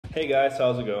Hey guys,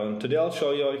 how's it going? Today I'll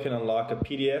show you how you can unlock a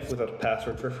PDF without a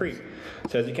password for free.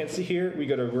 So as you can see here, we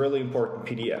got a really important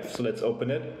PDF. So let's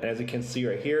open it. And as you can see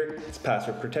right here, it's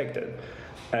password protected.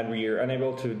 And we are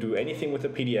unable to do anything with the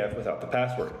PDF without the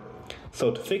password.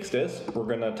 So to fix this, we're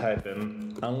gonna type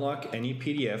in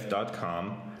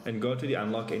UnlockAnyPDF.com and go to the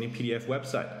UnlockAnyPDF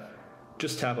website.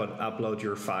 Just tap on upload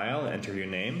your file, enter your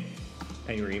name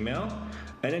and your email,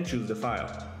 and then choose the file.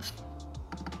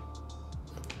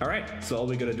 Alright, so all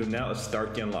we gotta do now is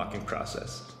start the unlocking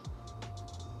process.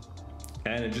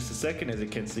 And in just a second, as you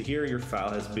can see here, your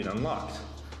file has been unlocked.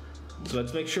 So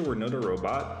let's make sure we're not a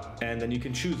robot, and then you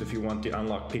can choose if you want the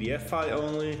unlocked PDF file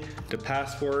only, the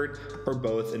password, or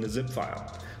both in a zip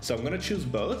file. So I'm gonna choose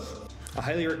both. I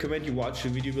highly recommend you watch the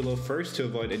video below first to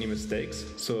avoid any mistakes.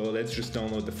 So let's just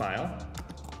download the file.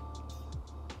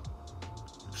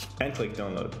 And click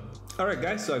download. Alright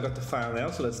guys, so I got the file now,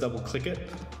 so let's double click it.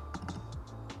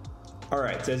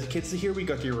 Alright, so as you can see here, we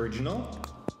got the original,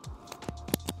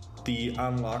 the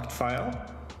unlocked file,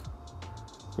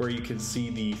 where you can see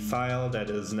the file that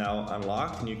is now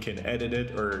unlocked and you can edit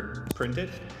it or print it,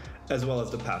 as well as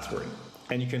the password.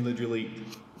 And you can literally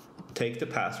take the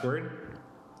password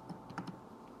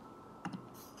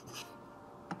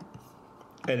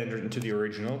and enter it into the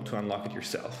original to unlock it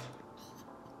yourself.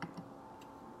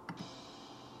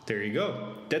 There you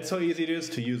go. That's how easy it is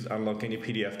to use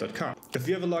UnlockAnyPDF.com. If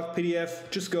you have a locked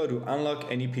PDF, just go to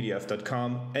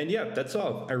UnlockAnyPDF.com. And yeah, that's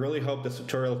all. I really hope this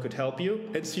tutorial could help you,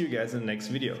 and see you guys in the next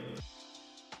video.